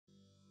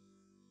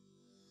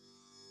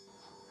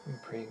I'm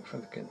praying for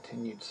the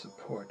continued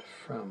support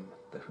from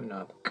the Een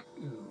Laq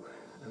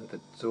and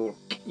the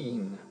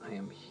Zolk'in. I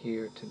am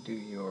here to do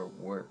your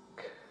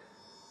work.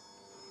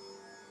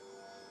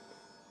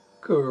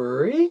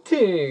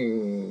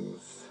 Greetings!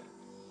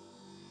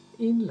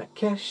 Een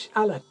Laq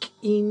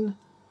alak'in.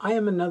 I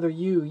am another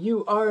you.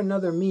 You are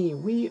another me.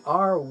 We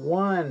are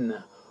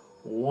one.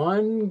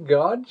 One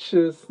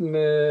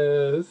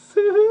God-sciousness.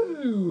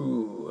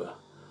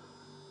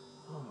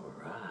 All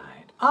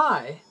right.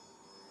 I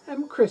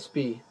am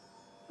crispy,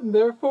 and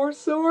therefore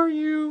so are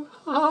you.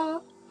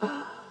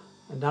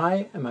 And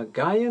I am a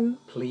Gaian,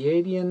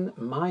 Pleiadian,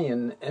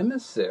 Mayan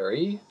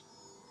emissary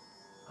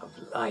of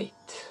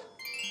light.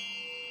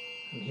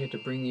 I'm here to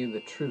bring you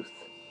the truth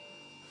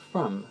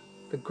from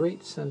the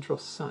great central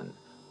sun,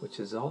 which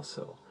is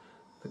also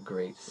the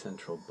great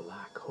central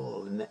black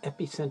hole in the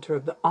epicenter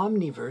of the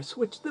omniverse,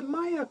 which the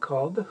Maya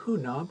called the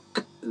Een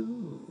Laq.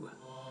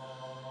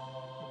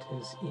 It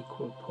is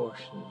equal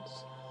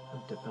portions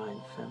of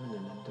divine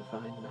feminine and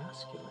divine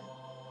masculine.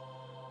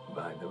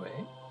 By the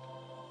way,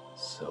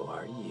 so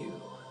are you.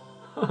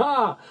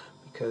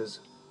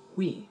 Because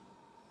we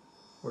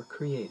were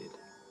created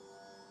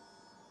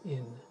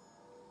in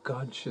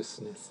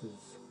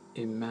God-sciousness's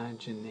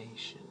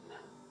imagination.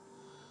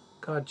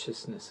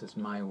 God-sciousness is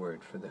my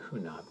word for the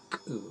Een Laq,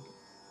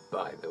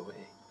 by the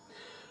way.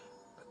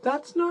 But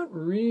that's not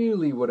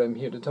really what I'm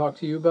here to talk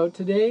to you about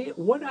today.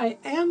 What I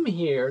am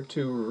here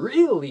to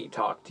really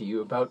talk to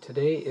you about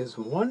today is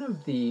one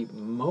of the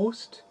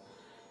most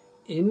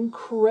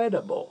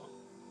incredible,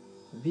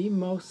 the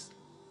most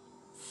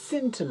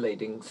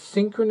scintillating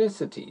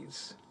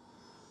synchronicities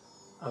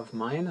of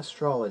Mayan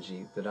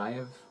astrology that I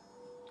have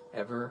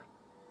ever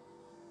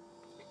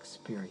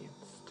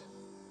experienced.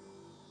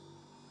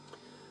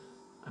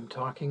 I'm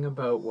talking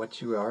about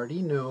what you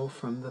already know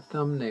from the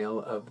thumbnail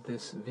of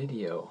this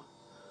video.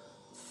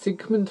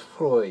 Sigmund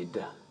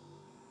Freud,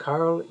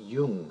 Carl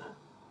Jung,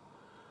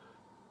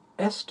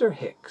 Esther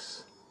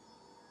Hicks,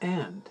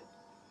 and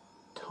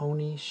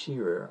Tony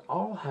Shearer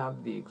all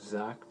have the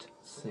exact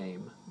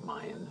same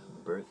Mayan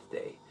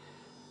birthday.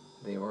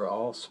 They were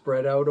all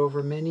spread out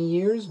over many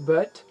years,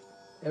 but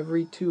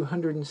every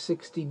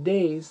 260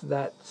 days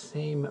that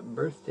same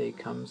birthday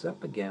comes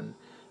up again.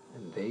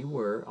 And they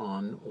were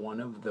on one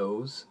of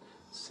those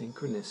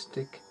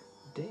synchronistic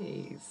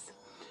days.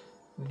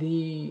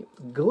 The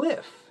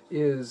glyph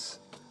is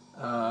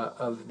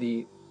of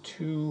the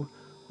two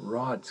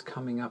rods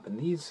coming up, and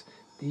these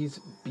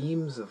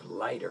beams of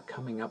light are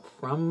coming up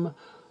from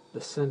the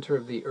center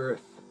of the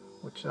earth,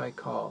 which I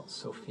call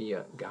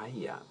Sophia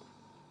Gaia.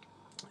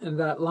 And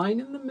that line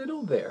in the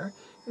middle there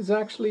is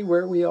actually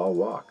where we all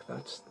walk.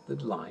 That's the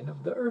line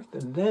of the earth.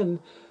 And then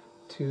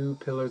two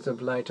pillars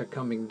of light are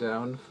coming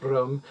down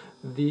from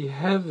the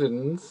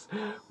heavens,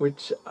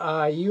 which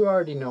you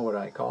already know what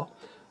I call.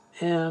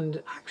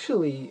 And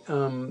actually,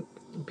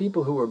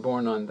 people who were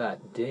born on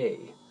that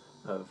day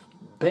of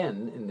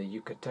Ben in the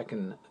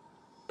Yucatecan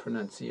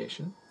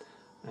pronunciation,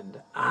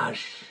 and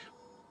Ash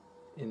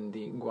in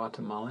the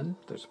Guatemalan,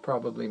 there's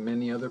probably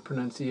many other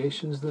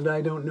pronunciations that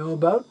I don't know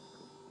about.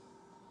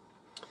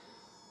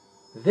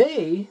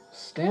 They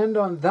stand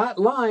on that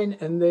line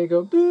and they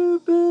go boo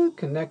boo,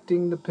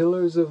 connecting the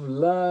pillars of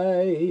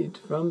light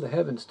from the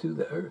heavens to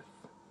the earth.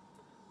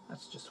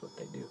 That's just what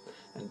they do.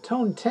 And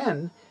tone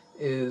 10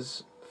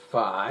 is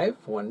 5,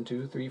 1,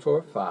 2, 3,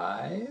 4,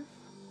 5,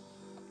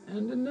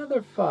 and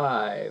another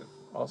 5,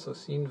 also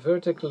seen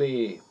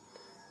vertically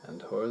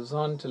and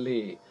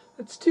horizontally.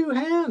 It's 2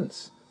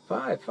 hands.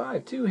 5,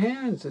 5, 2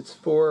 hands. It's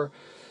for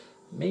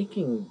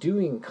making,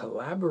 doing,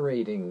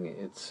 collaborating.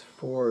 It's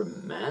for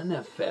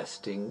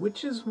manifesting,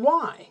 which is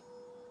why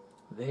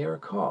they are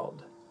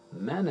called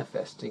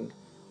manifesting,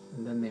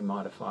 and then they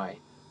modify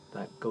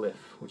that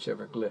glyph,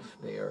 whichever glyph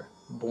they are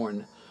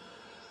born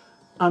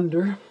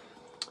under.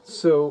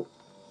 So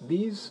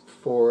these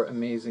 4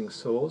 amazing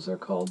souls are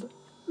called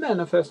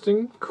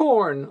manifesting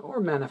corn, or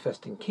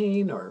manifesting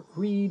cane, or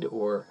reed,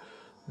 or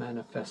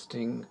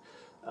manifesting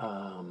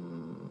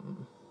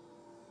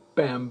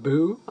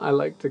bamboo, I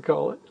like to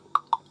call it.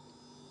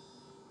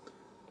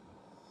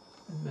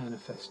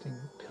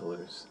 Manifesting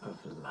pillars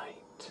of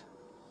light.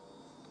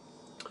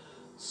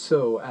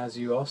 So, as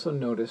you also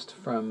noticed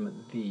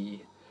from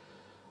the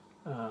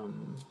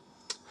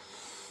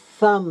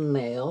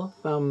thumbnail,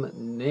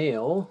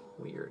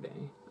 weird,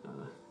 eh?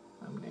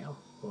 Thumbnail.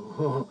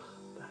 Oh,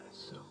 that is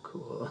so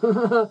cool.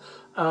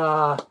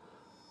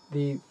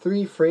 The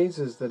 3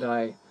 phrases that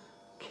I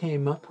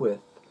came up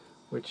with,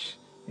 which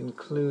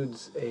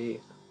includes a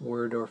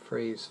word or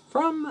phrase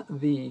from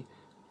the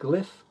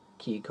glyph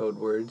key code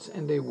words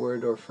and a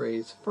word or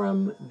phrase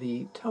from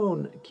the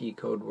tone key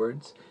code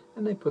words,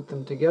 and I put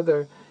them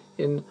together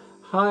in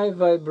high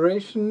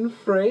vibration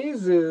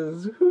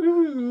phrases.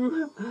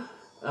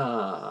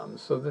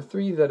 So the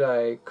 3 that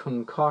I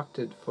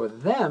concocted for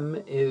them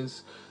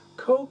is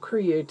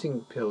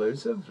co-creating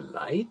pillars of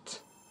light,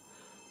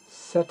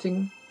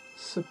 setting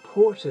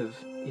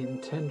supportive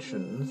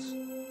intentions,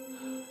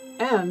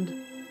 and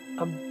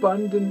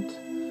abundant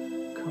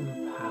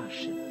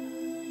compassion.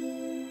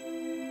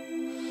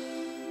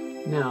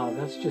 Now,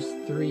 that's just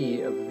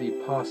 3 of the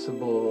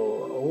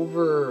possible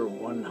over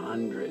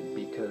 100,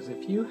 because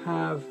if you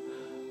have,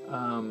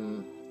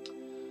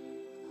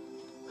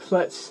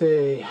 let's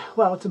say,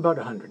 well, it's about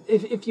 100.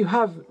 If you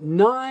have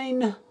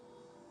 9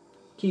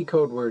 key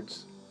code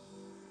words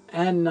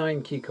and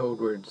 9 key code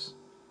words,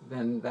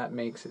 then that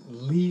makes at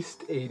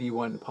least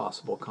 81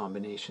 possible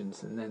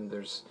combinations, and then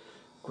there's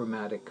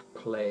grammatic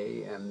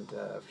play and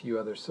a few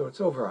others, so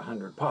it's over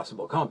 100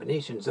 possible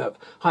combinations of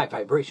high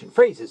vibration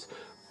phrases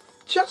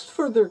just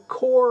for their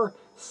core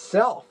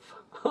self.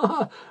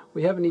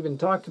 We haven't even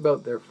talked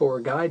about their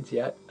 4 guides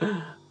yet,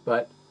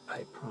 but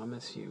I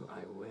promise you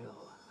I will.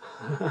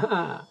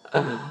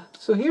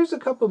 So here's a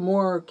couple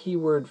more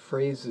keyword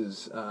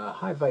phrases,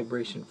 high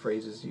vibration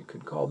phrases you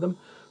could call them,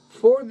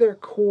 for their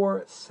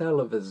core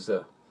selves.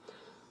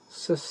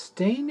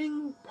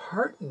 Sustaining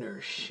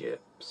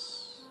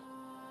partnerships,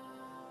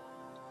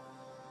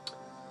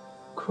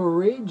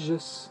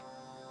 courageous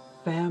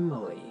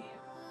family,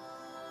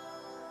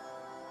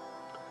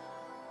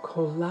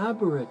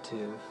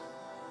 collaborative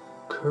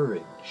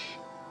courage.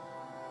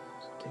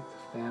 So take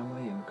the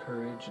family and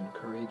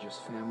courageous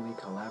family,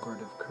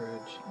 collaborative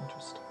courage.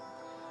 Interesting.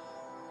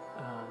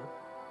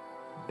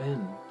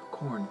 Ben,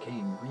 corn,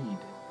 cane, reed,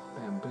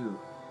 bamboo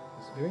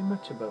is very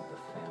much about the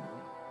family.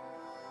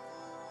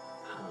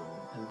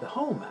 And the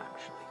home,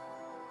 actually.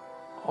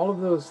 All of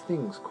those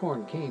things,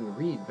 corn, cane,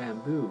 reed,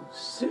 bamboo,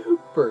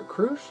 super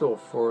crucial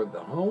for the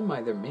home,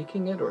 either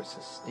making it or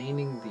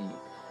sustaining the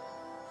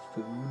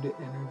food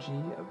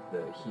energy of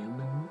the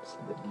humans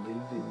that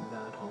live in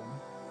that home.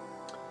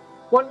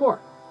 One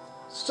more.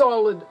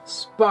 Solid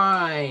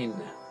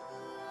spine.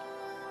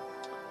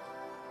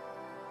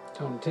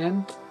 Tone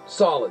 10,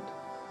 solid.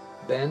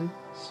 Then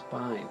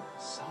spine.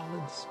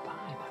 Solid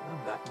spine. I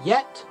love that.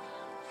 Yet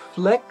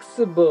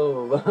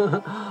flexible.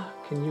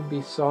 Can you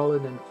be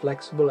solid and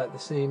flexible at the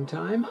same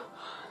time?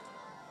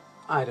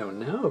 I don't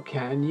know.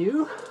 Can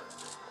you?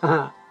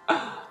 All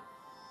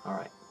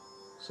right.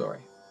 Sorry.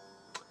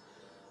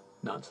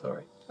 Not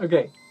sorry.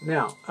 Okay.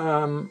 Now,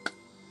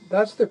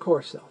 that's the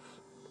core self.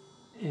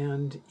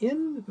 And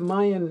in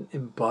Mayan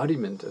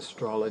embodiment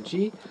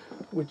astrology,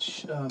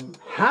 which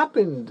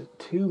happened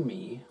to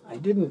me, I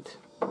didn't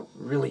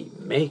really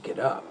make it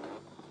up.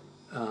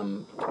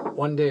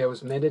 One day I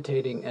was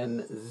meditating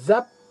and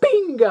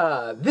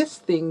zapinga! This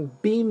thing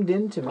beamed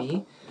into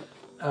me.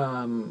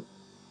 And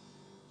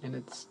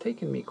it's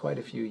taken me quite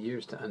a few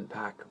years to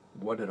unpack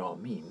what it all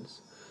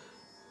means.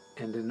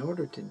 And in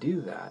order to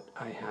do that,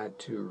 I had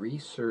to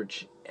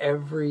research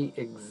every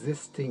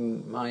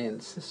existing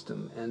Mayan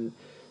system. And,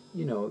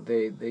 you know,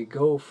 they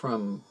go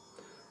from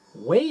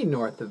way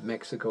north of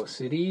Mexico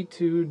City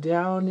to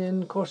down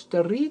in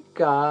Costa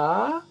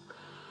Rica.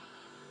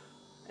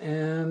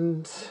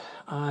 And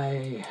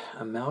I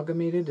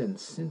amalgamated and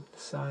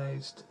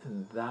synthesized,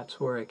 and that's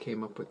where I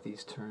came up with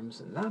these terms.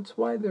 And that's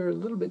why they're a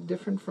little bit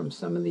different from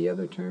some of the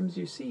other terms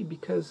you see,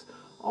 because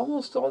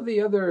almost all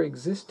the other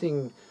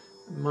existing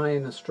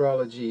Mayan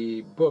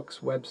astrology books,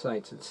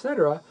 websites,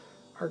 etc.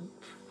 are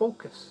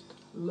focused,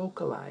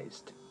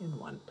 localized in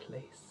one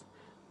place.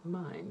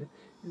 Mine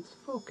is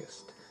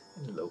focused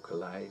and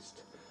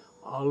localized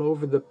all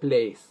over the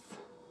place.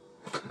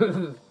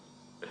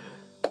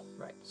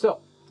 Right,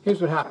 so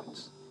here's what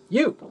happens.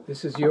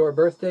 This is your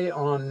birthday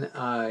on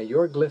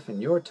your glyph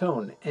and your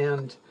tone.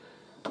 And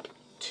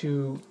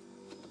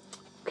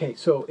okay,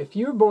 so if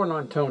you're born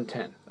on tone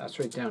 10, that's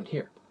right down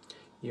here.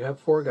 You have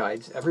 4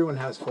 guides. Everyone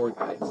has 4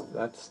 guides.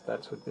 That's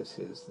what this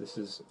is. This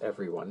is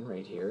everyone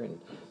right here. And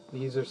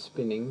these are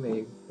spinning.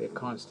 They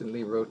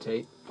constantly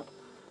rotate.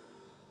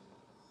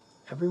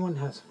 Everyone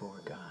has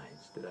 4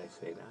 guides. Did I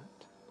say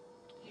that?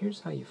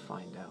 Here's how you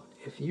find out.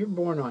 If you're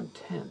born on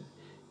 10,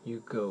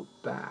 you go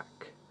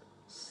back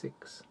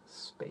 6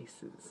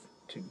 spaces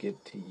to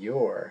get to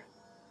your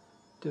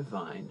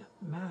divine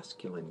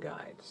masculine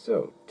guide.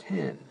 So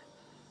 10,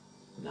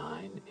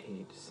 9,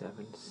 8,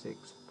 7,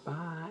 6,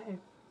 5,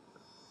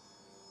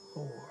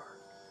 4.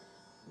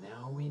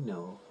 Now we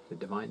know the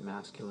divine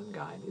masculine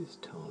guide is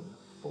tone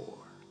 4.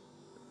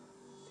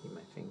 See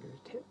my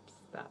fingertips?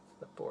 That's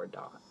the 4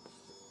 dots.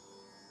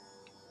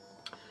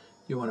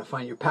 You want to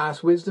find your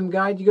past wisdom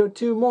guide? You go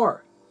 2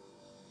 more.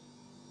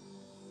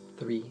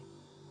 3,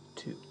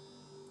 2.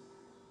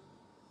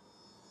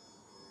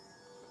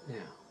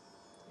 Now,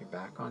 you're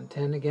back on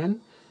 10 again.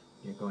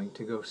 You're going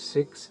to go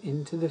 6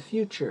 into the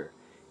future.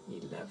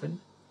 11,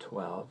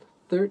 12,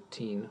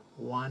 13,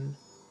 1,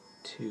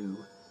 2,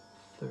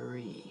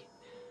 3.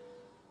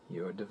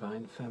 Your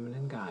divine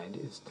feminine guide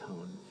is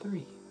tone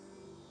 3.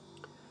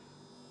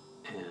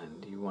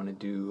 And you want to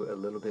do a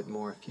little bit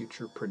more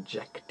future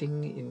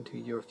projecting into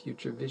your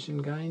future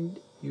vision guide,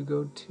 you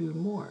go 2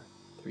 more.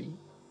 3,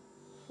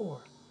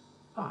 4,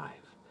 5.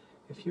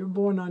 If you're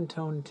born on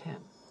tone 10,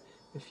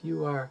 if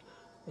you are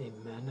a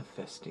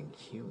manifesting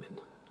human,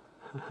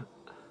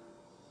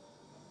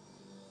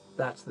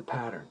 that's the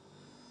pattern.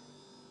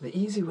 The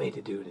easy way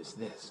to do it is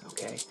this,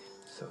 okay?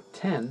 So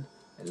 10,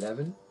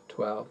 11,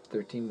 12,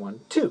 13, 1,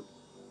 2.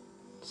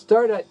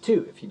 Start at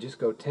 2. If you just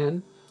go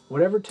 10,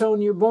 whatever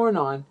tone you're born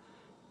on,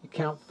 you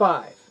count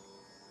 5,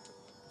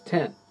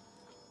 10,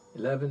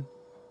 11,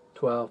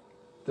 12,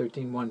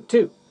 13, 1,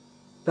 2.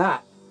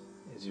 That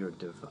is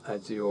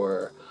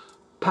your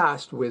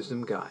past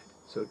wisdom guide.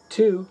 So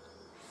 2,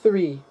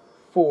 3,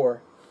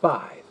 4,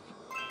 5.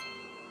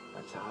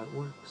 That's how it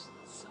works.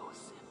 So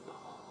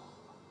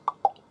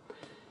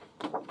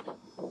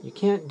simple. You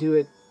can't do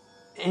it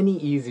any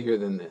easier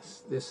than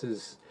this. This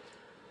is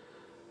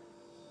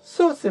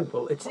so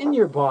simple. It's in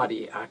your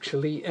body,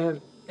 actually,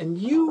 and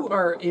you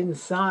are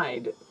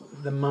inside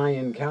the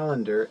Mayan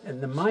calendar,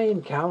 and the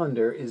Mayan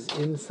calendar is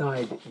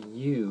inside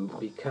you,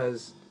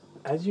 because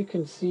as you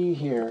can see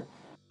here,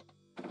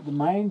 the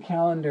Mayan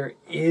calendar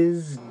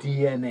is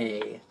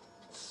DNA.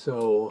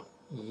 So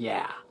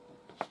yeah,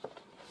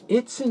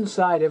 it's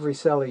inside every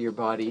cell of your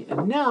body,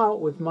 and now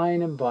with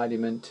Mayan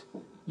embodiment,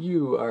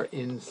 you are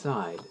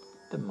inside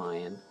the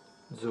Mayan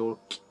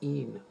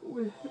Zolkin.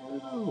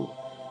 Woohoo!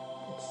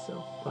 It's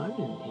so fun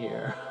in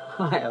here.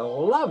 I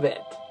love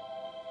it.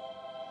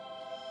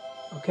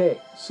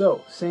 Okay,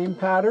 so same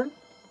pattern.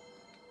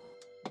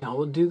 Now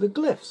we'll do the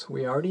glyphs.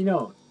 We already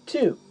know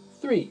 2,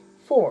 3,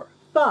 4,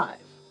 5.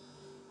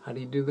 How do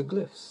you do the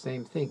glyphs?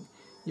 Same thing.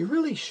 You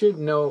really should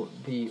know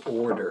the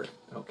order,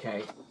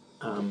 okay?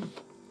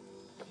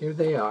 Here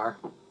they are.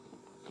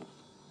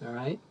 All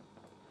right?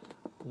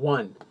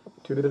 1,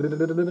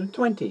 2,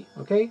 20.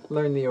 Okay?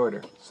 Learn the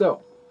order.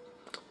 So,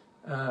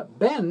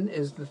 Ben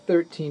is the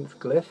 13th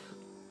glyph.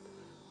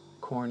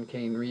 Corn,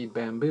 cane, reed,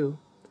 bamboo.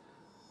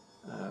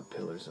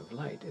 Pillars of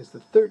light is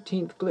the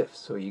 13th glyph.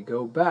 So you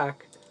go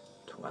back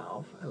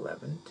 12,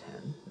 11,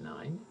 10,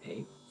 9,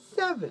 8,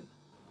 7.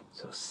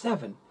 So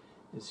 7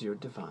 is your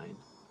divine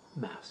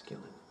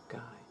masculine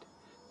guide.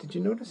 Did you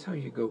notice how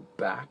you go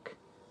back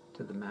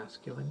to the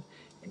masculine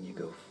and you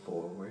go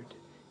forward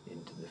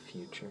into the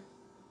future?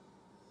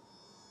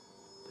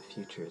 The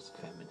future is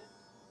feminine.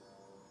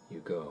 You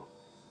go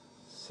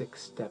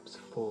 6 steps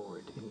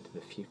forward into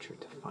the future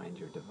to find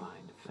your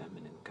divine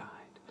feminine guide.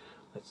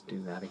 Let's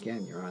do that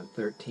again. You're on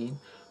 13,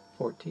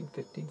 14,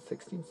 15,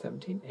 16,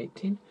 17,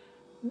 18,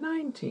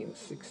 19.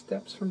 6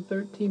 steps from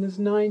 13 is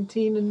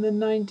 19, and the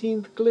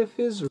 19th glyph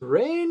is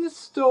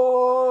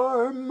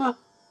rainstorm.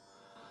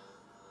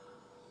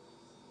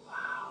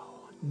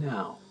 Wow.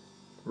 Now,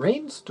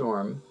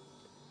 rainstorm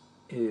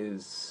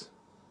is,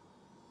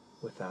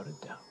 without a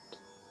doubt,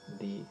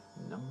 the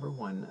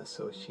 #1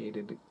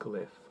 associated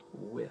glyph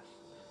with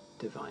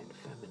divine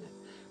feminine.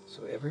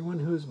 So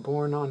everyone who's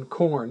born on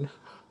corn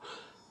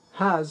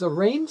has a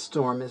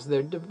rainstorm as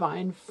their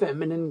divine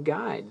feminine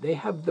guide. They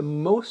have the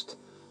most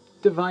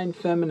divine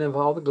feminine of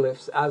all the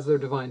glyphs as their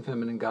divine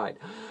feminine guide.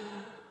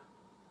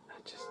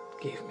 That just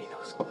gave me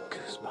those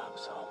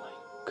goosebumps. Oh my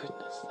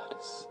goodness, that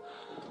is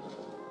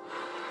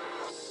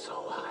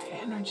so high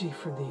energy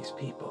for these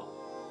people.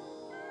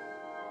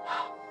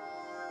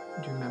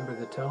 Do you remember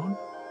the tone?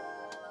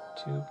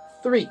 2,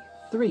 3,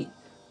 3.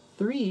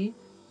 3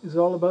 is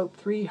all about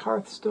 3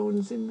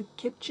 hearthstones in the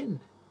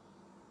kitchen.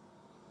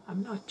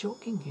 I'm not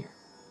joking here.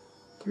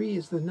 3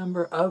 is the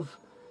number of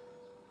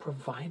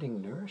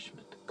providing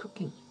nourishment,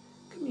 cooking,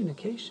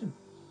 communication,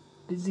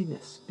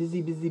 busyness,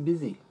 busy, busy,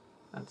 busy.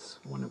 That's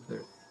one of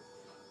their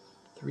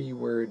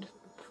 3-word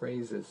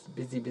phrases,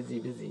 busy, busy,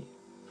 busy,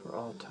 for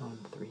all tone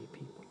 3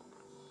 people.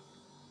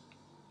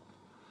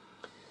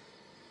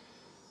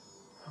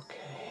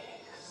 Okay,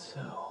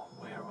 so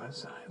where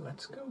was I?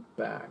 Let's go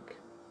back.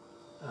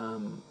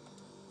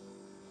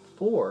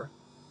 4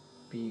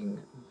 being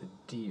the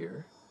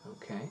deer,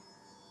 okay?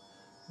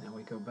 Now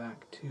we go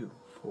back to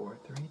 4,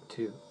 3,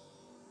 2,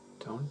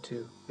 tone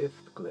 2,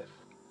 5th glyph,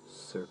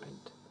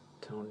 serpent.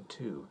 Tone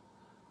 2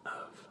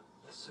 of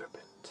the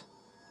serpent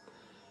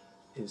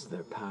is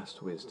their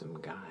past wisdom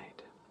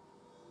guide.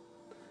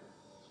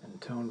 And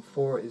tone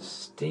 4 is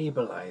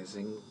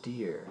stabilizing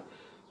deer.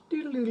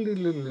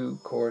 Doodle-doodle-doodle-doo,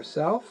 core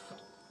self.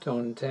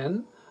 Tone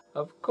 10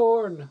 of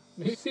corn.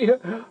 You see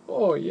it?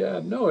 Oh yeah,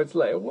 no, it's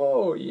like,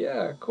 whoa,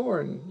 yeah,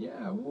 corn,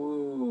 yeah,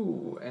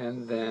 woo.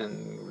 And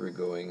then we're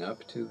going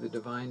up to the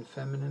divine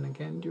feminine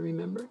again. Do you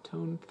remember?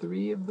 Tone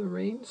 3 of the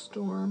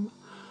rainstorm.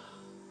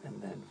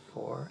 And then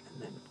 4,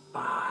 and then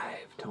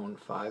 5. Tone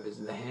 5 is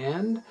the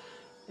hand.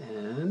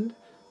 And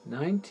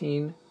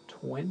 19,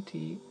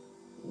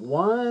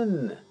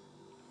 21,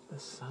 the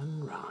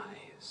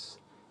sunrise.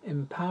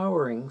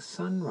 Empowering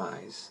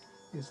sunrise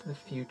is the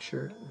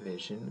future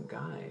vision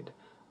guide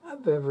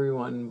of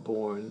everyone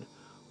born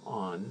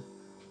on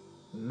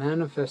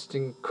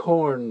manifesting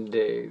corn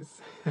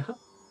days.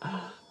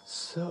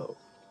 So,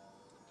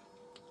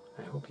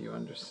 I hope you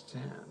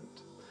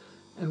understand.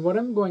 And what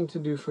I'm going to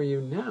do for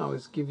you now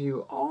is give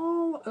you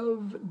all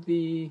of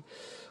the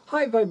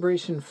high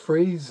vibration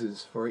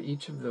phrases for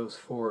each of those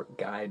 4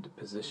 guide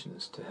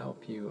positions to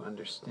help you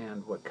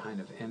understand what kind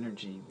of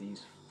energy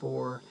these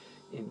 4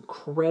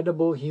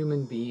 incredible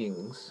human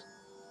beings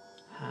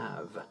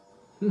have.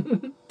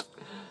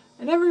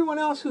 And everyone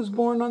else who's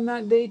born on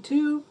that day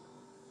too.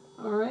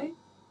 All right?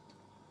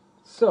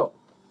 So,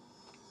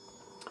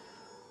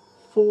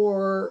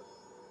 for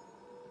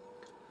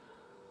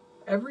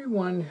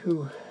everyone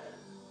who...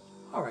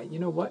 All right, you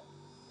know what?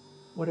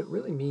 What it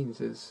really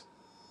means is,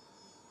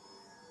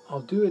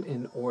 I'll do it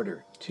in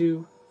order.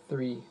 2,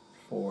 3,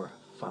 4,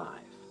 5.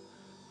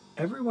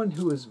 Everyone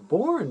who is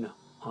born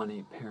on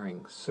a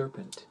pairing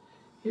serpent,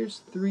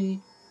 here's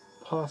 3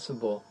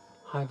 possible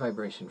high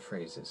vibration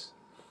phrases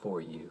for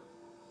you.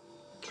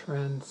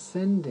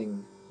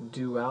 Transcending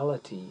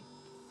duality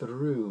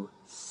through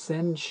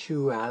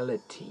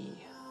sensuality.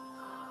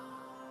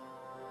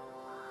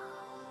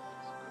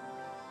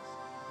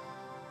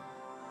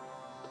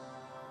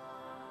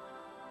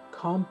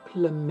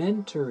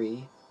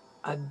 Complementary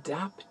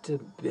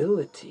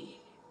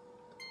adaptability.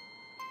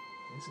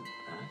 Isn't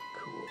that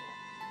cool?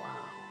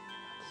 Wow,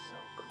 that's so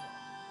cool.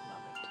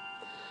 Love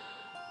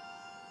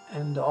it.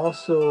 And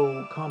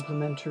also,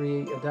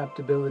 complementary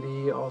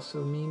adaptability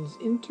also means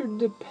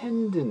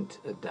interdependent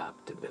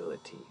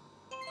adaptability.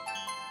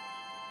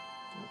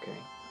 Okay,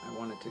 I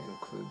wanted to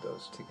include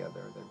those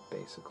together. They're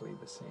basically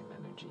the same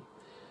energy.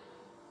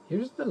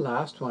 Here's the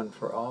last one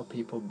for all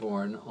people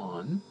born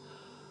on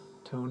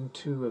Tone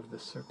 2 of the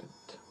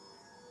Serpent.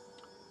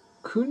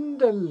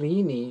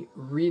 Kundalini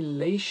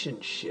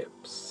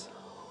relationships.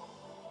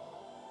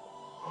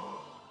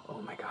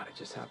 Oh my God, it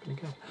just happened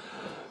again.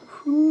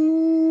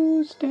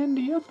 Ooh,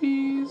 standy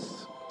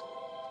uppies.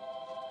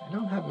 I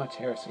don't have much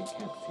hair, so you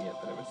can't see it,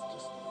 but it was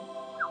just...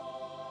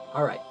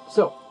 All right,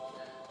 so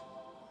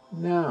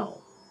now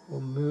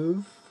we'll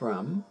move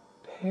from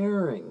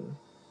pairing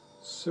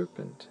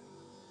serpent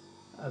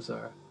as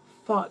our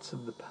thoughts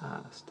of the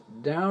past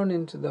down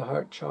into the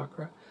heart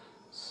chakra,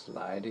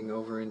 sliding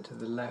over into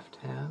the left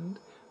hand,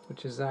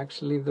 which is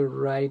actually the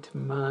right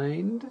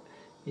mind.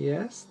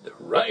 Yes, the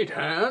right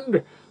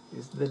hand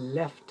is the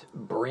left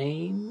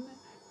brain.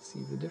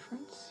 See the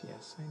difference?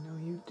 Yes, I know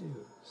you do.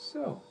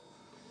 So,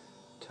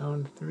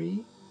 tone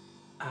 3,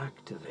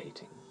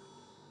 activating.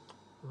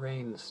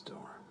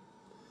 Rainstorm.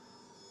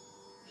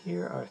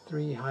 Here are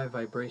 3 high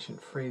vibration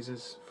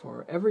phrases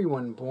for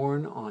everyone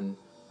born on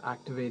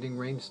activating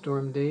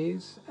rainstorm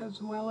days,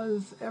 as well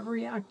as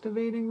every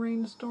activating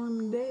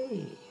rainstorm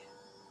day.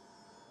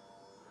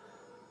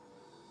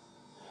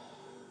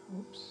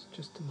 Oops,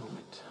 just a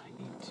moment. I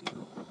need to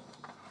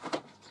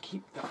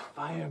keep the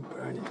fire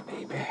burning,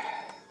 baby.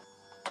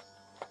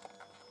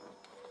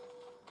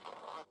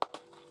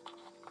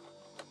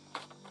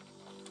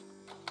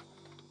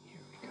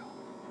 Here we go.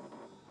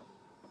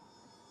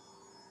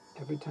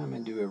 Every time I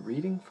do a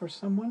reading for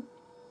someone,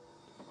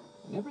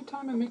 and every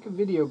time I make a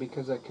video,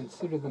 because I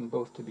consider them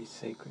both to be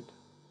sacred,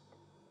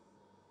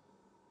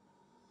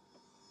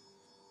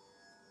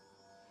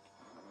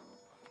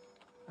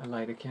 I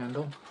light a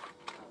candle,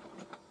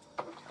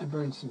 I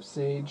burn some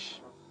sage,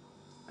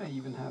 I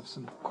even have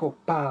some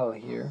copal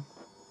here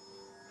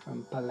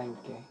from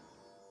Palenque.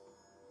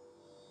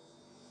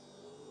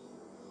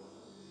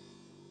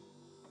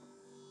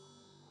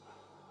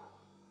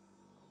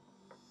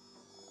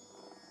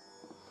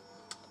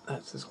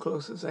 That's as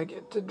close as I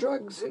get to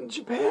drugs in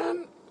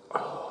Japan. Oh,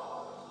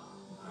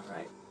 all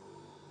right.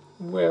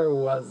 Where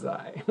was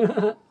I?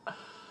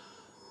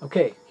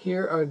 Okay,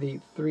 here are the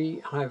 3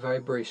 high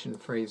vibration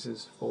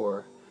phrases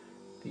for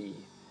the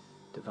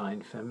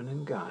Divine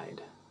Feminine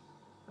Guide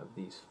of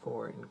these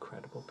 4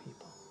 incredible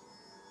people.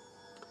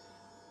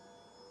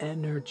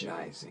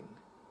 Energizing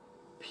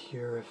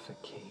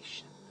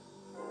purification.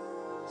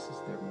 This is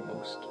their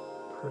most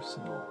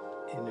personal,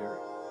 inner,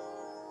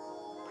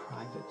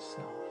 private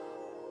self,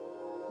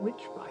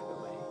 which, by the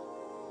way,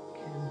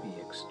 can be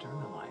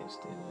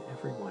externalized in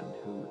everyone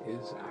who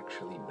is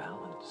actually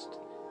balanced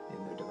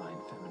in their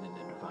divine feminine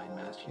and divine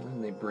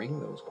masculine. They bring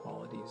those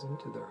qualities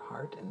into their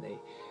heart and they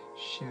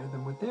share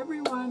them with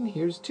everyone.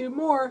 Here's 2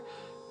 more.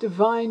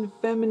 Divine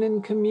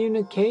feminine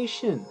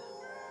communication.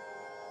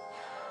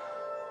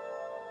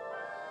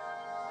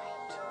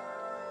 Right.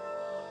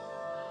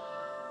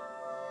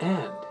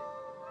 And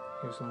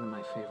here's one of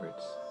my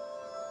favorites.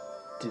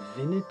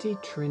 Divinity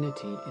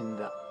Trinity in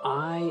the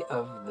eye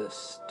of the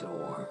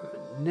storm.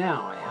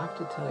 Now, I have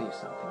to tell you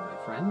something, my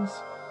friends.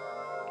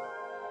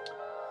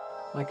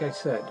 Like I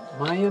said,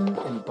 Mayan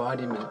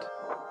embodiment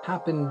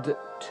happened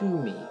to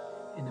me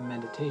in a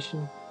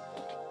meditation.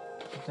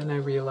 But then I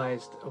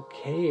realized,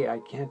 okay, I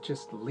can't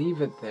just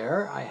leave it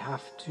there. I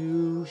have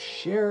to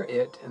share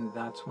it. And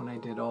that's when I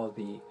did all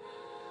the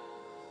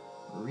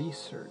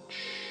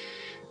research.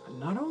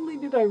 Not only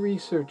did I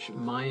research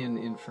Mayan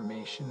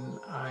information,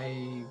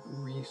 I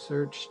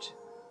researched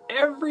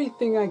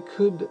everything I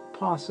could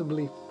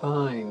possibly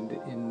find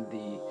in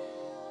the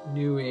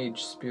New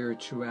Age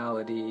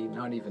spirituality.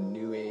 Not even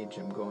New Age,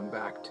 I'm going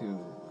back to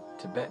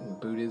Tibetan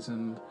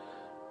Buddhism,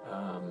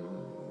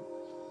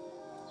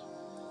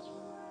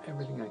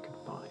 everything I could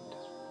find.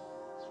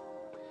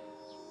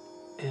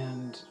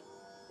 And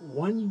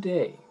one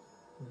day,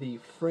 the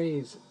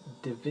phrase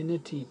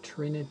Divinity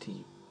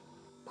Trinity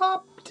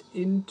popped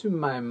into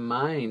my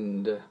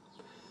mind,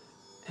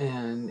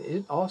 and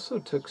it also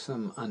took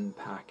some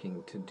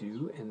unpacking to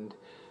do. And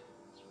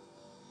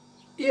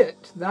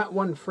that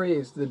one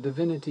phrase, the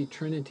Divinity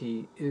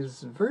Trinity,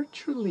 is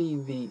virtually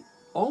the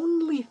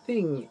only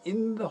thing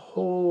in the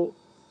whole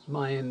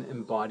Mayan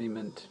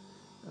embodiment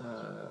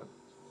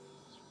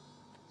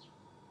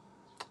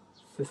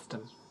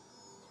system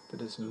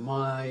that is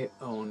my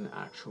own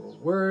actual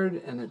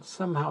word, and it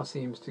somehow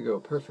seems to go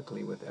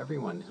perfectly with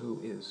everyone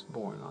who is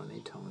born on a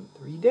Tone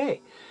 3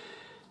 day.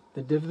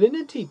 The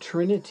Divinity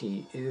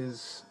Trinity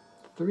is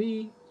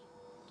 3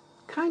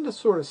 kind of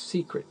sort of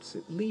secrets.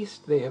 At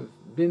least they have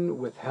been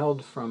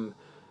withheld from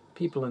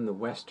people in the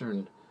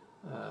Western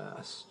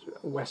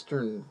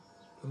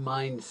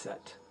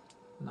mindset,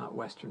 not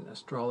Western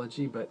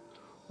astrology, but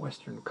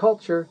Western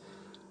culture.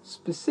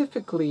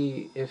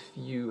 Specifically, if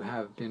you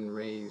have been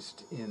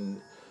raised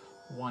in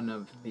one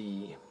of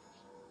the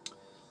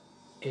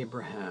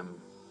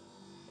Abrahamic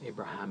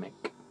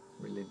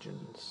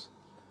religions,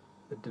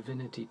 the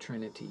Divinity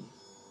Trinity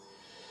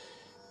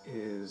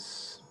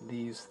is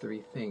these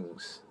 3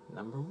 things.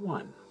 Number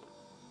 1,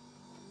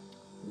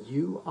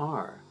 you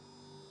are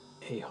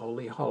a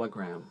holy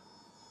hologram,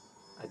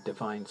 a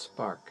divine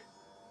spark,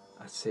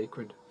 a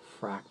sacred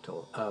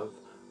fractal of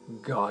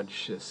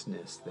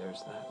God-sciousness.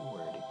 There's that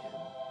word again.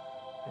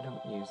 I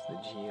don't use the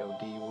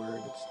G-O-D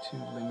word. It's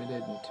too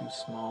limited and too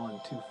small and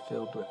too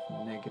filled with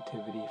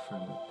negativity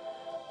from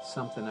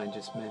something I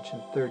just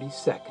mentioned 30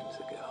 seconds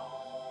ago.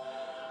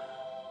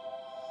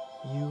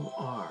 You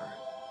are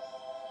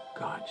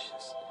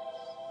God-sciousness.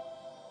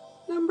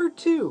 Number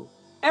 2,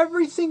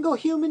 every single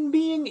human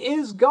being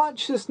is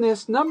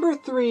God-sciousness. Number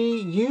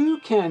 3, you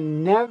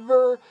can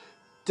never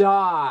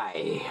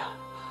die.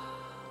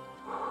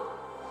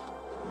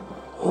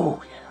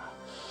 Oh, yeah.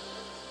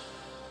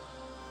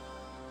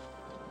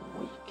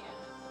 We can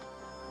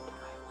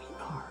die. We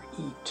are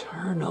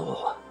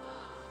eternal.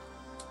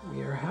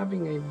 We are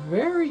having a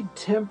very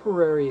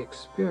temporary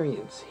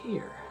experience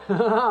here.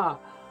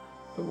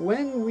 But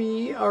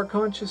when our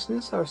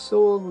consciousness, our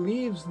soul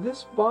leaves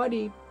this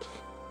body,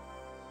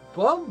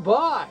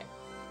 bye-bye.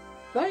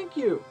 Thank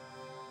you.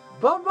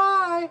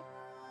 Bye-bye.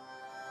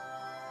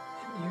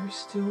 And you're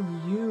still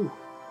you.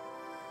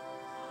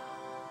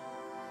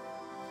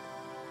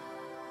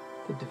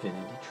 The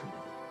Divinity Trinity.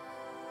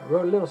 I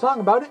wrote a little song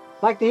about it.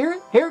 Like to hear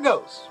it? Here it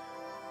goes.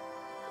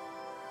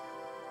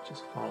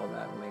 Just follow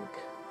that link.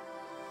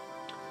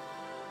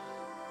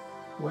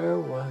 Where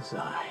was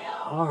I?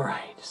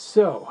 Alright,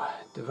 so,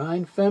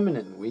 Divine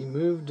Feminine. We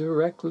move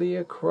directly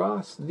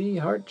across the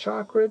heart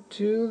chakra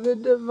to the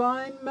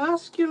Divine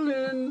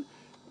Masculine.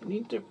 I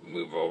need to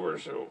move over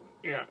so,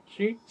 yeah,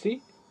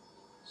 see?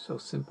 So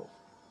simple.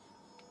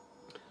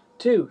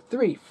 2,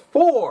 3,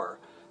 4.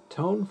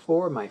 Tone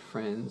 4, my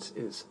friends,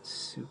 is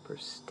super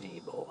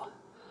stable.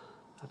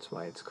 That's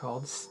why it's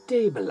called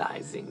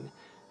stabilizing.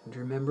 And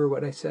remember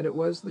what I said it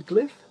was? The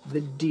glyph?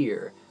 The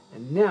deer.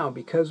 And now,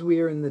 because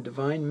we are in the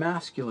Divine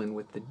Masculine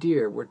with the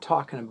deer, we're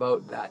talking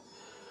about that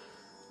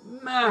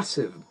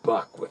massive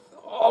buck with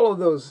all of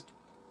those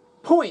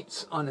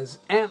points on his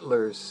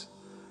antlers.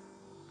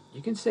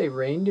 You can say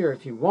reindeer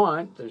if you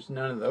want. There's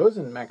none of those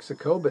in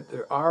Mexico, but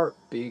there are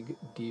big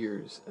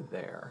deers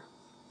there.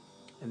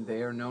 And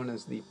they are known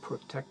as the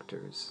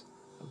protectors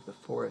of the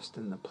forest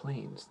and the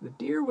plains. The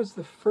deer was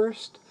the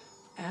first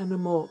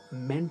animal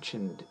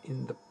mentioned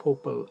in the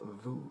Popol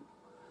Vuh,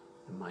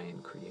 the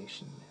Mayan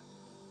creation myth.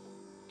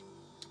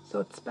 So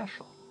it's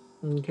special,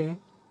 okay?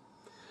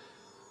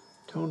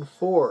 Tone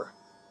 4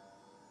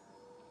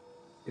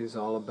 is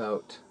all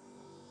about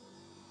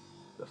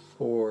the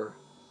 4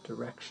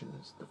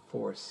 directions, the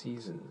 4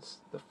 seasons,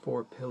 the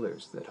 4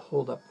 pillars that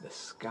hold up the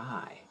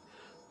sky,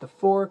 the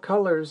 4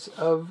 colors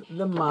of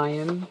the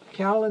Mayan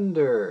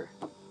calendar.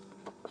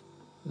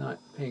 Not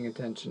paying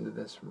attention to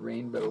this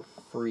rainbow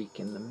freak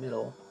in the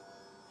middle.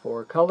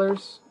 4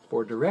 colors,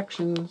 4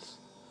 directions.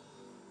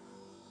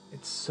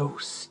 It's so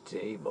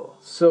stable.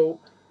 So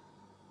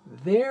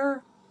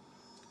their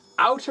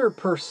outer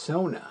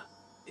persona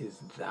is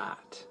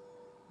that.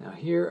 Now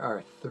here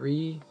are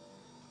 3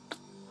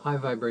 high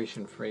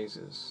vibration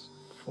phrases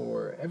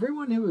for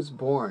everyone who was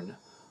born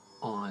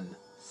on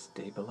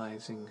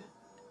stabilizing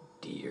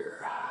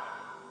deer.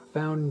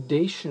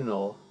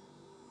 Foundational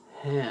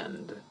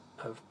hand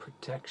of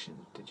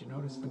protection. Did you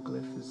notice the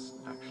glyph is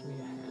actually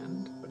a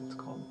hand, but it's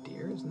called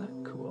deer? Isn't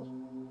that cool?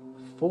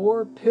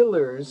 4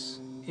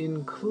 pillars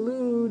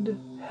include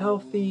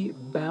healthy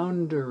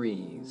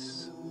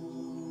boundaries.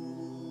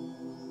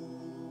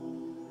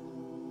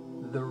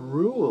 The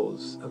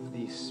rules of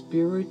the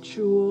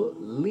spiritual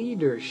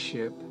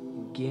leadership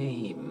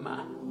game.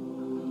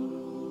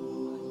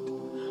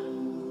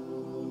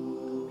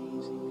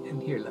 Amazing.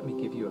 And here, let me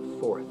give you a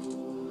 4th.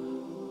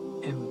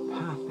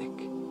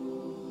 Empathic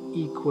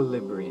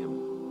equilibrium.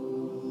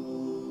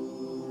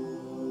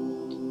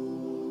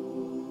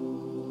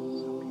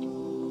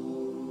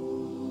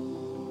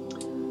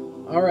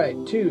 All right,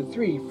 2,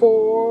 3,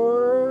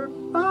 4,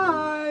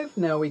 5.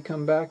 Now we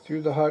come back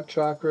through the heart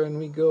chakra and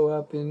we go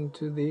up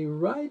into the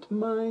right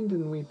mind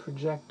and we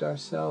project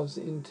ourselves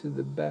into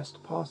the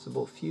best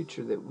possible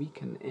future that we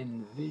can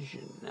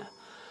envision.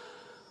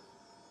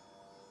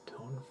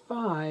 Tone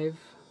 5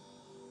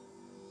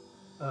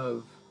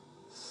 of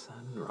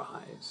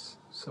sunrise.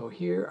 So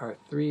here are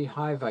 3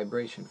 high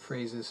vibration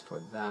phrases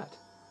for that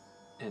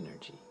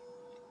energy.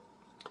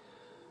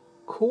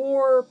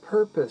 Core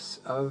purpose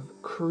of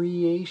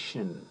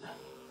creation.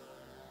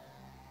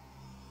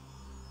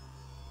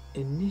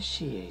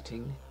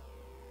 Initiating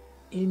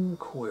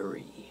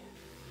inquiry.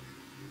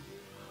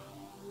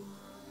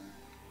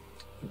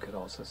 You could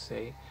also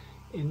say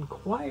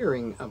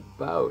inquiring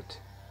about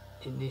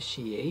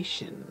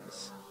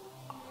initiations.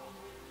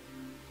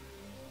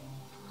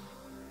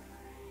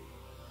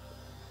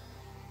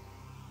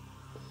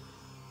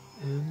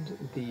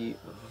 And the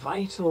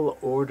vital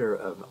order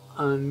of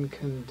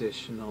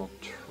unconditional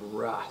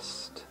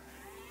trust.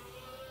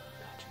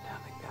 Imagine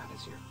having that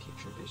as your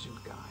future vision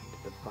guide.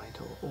 The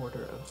vital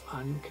order of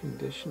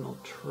unconditional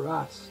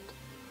trust.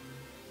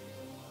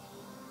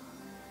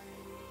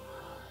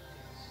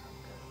 So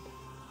good.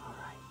 All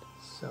right.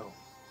 So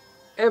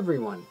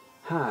everyone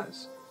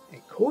has a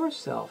core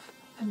self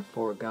and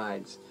 4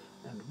 guides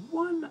and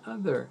 1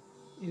 other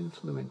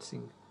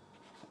influencing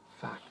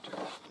factor.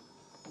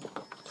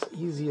 It's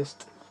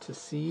easiest to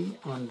see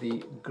on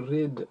the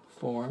grid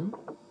form.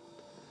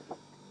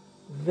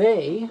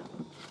 They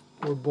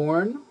were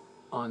born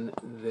on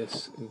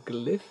this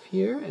glyph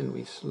here, and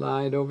we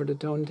slide over to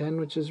tone 10,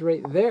 which is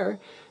right there.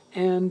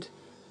 And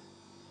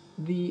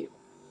the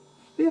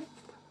 5th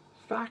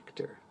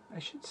factor, I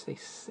should say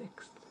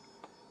 6th,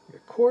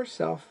 your core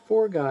self,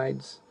 4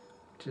 guides,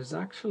 which is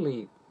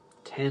actually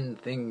 10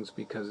 things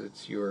because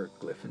it's your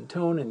glyph and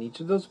tone in each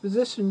of those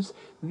positions.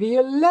 The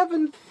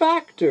 11th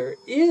factor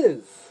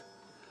is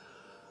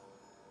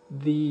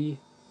the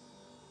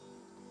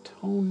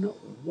tone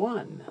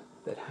 1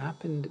 that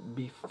happened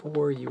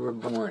before you were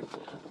born.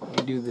 Let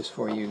me do this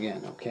for you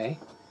again, okay?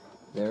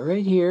 They're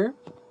right here,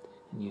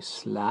 and you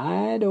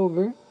slide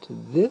over to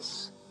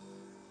this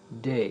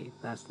day.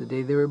 That's the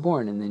day they were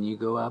born, and then you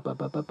go up,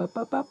 up, up, up, up,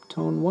 up, up.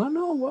 Tone 1,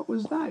 oh, what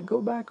was that?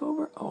 Go back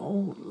over.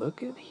 Oh,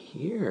 look at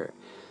here.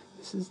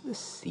 This is the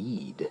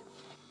seed.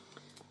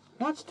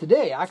 That's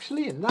today,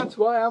 actually, and that's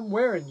why I'm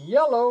wearing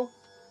yellow.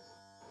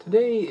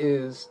 Today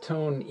is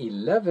tone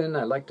 11.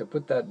 I like to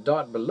put that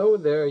dot below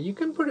there. You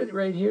can put it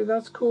right here,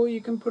 that's cool.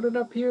 You can put it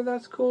up here,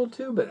 that's cool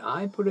too. But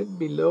I put it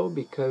below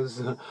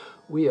because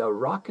we are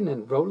rocking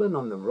and rolling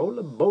on the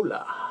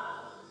rolla-bola.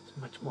 It's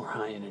much more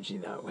high energy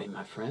that way,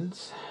 my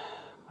friends.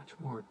 Much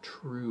more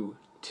true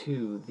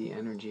to the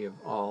energy of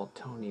all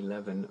tone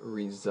 11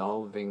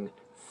 resolving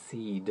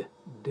seed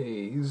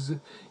days.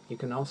 You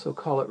can also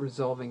call it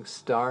resolving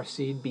star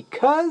seed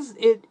because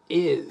it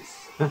is.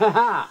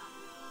 Now,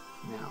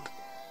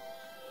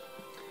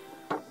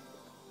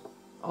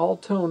 all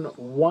tone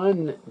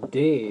 1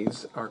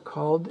 days are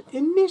called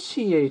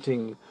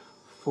initiating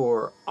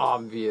for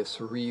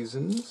obvious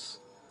reasons.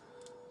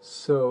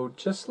 So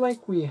just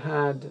like we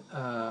had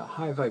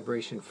high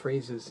vibration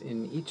phrases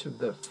in each of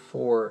the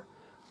 4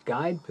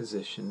 guide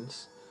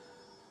positions,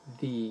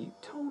 the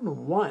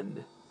tone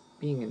 1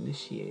 being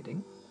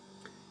initiating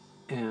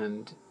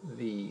and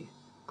the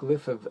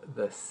glyph of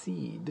the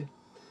seed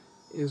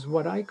is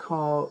what I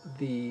call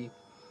the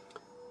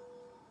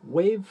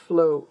wave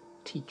flow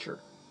teacher.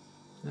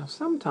 Now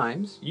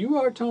sometimes you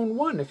are tone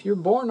 1. If you're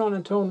born on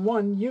a tone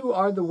 1, you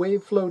are the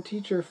wave flow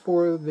teacher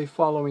for the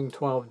following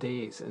 12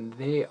 days, and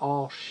they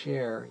all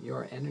share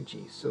your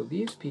energy. So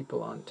these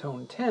people on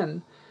tone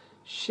 10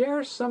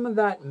 share some of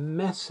that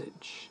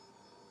message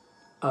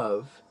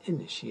of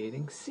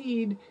initiating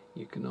seed.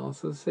 You can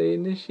also say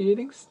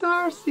initiating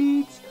star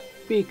seeds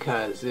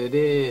because it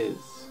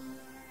is.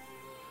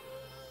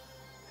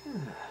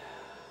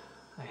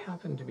 I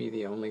happen to be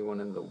the only one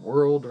in the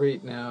world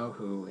right now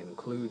who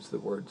includes the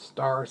word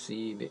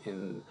starseed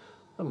in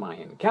the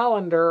Mayan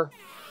calendar.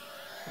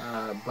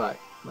 But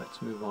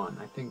let's move on.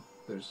 I think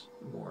there's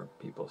more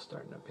people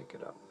starting to pick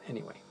it up.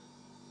 Anyway,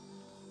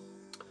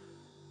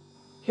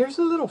 here's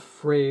a little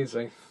phrase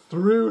I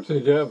threw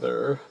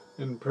together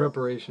in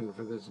preparation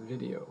for this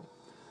video.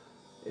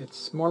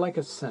 It's more like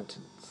a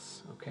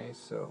sentence, okay?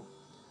 So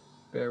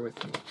bear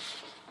with me.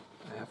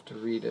 I have to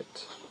read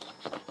it.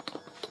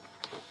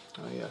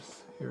 Oh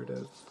yes, here it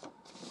is.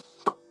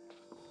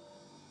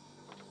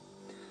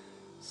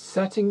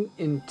 Setting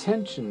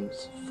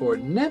intentions for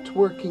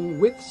networking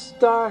with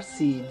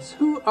starseeds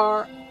who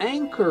are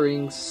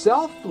anchoring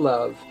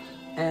self-love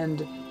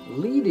and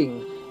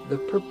leading the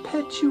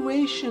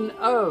perpetuation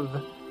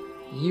of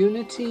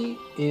unity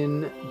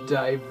in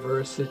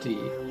diversity.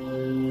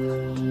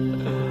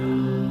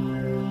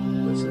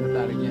 Listen to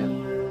that again.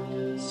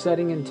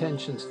 Setting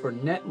intentions for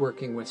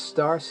networking with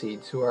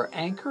starseeds who are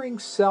anchoring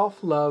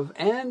self-love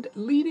and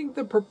leading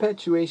the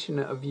perpetuation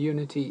of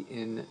unity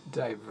in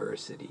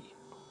diversity.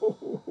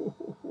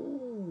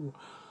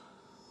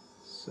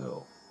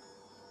 So,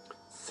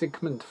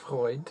 Sigmund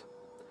Freud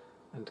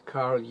and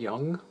Carl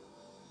Jung,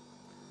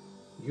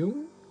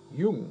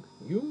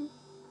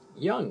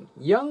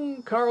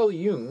 Carl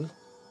Jung,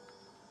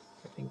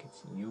 I think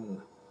it's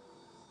Jung,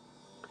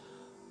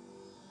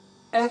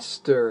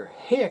 Esther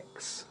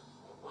Hicks,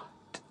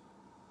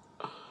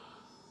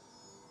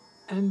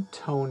 and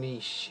Tony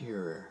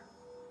Shearer.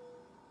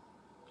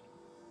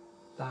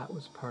 that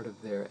was part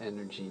of their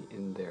energy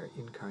in their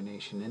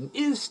incarnation, and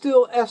is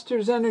still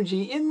Esther's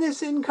energy in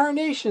this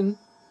incarnation.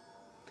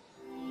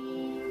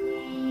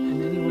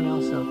 And anyone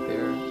else out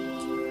there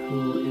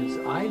who is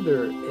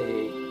either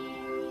a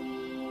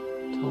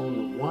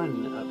tone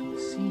 1 of the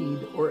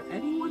seed, or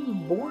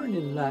anyone born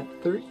in that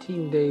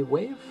 13-day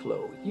wave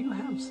flow, you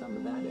have some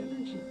of that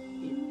energy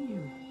in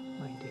you,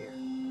 my dear.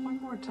 One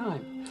more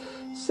time.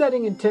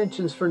 Setting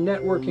intentions for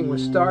networking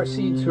with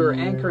starseeds who are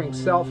anchoring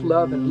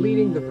self-love and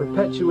leading the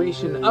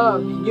perpetuation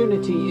of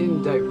unity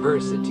in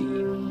diversity.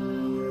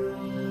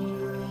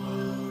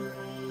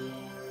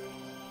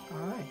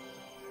 All right.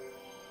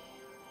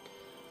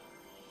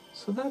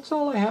 So that's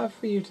all I have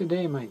for you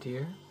today, my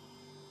dear.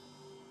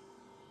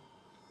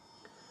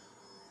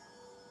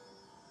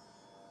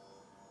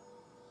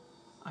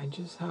 I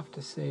just have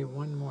to say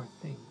one more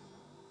thing.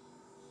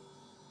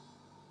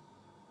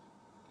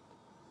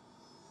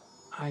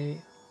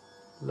 I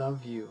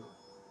love you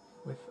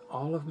with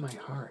all of my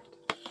heart.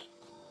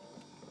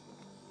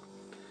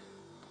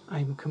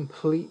 I'm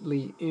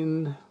completely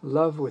in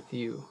love with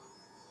you.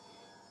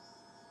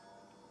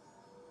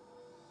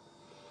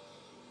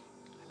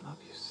 I love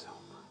you so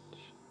much.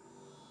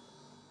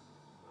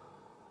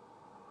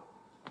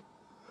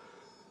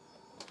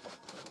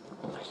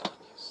 I love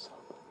you so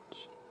much.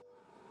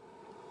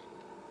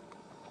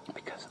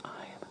 Because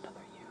I am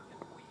another you,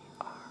 and we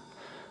are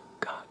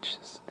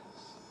God-sciousness.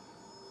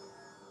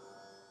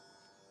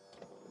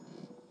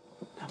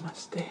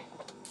 Namaste.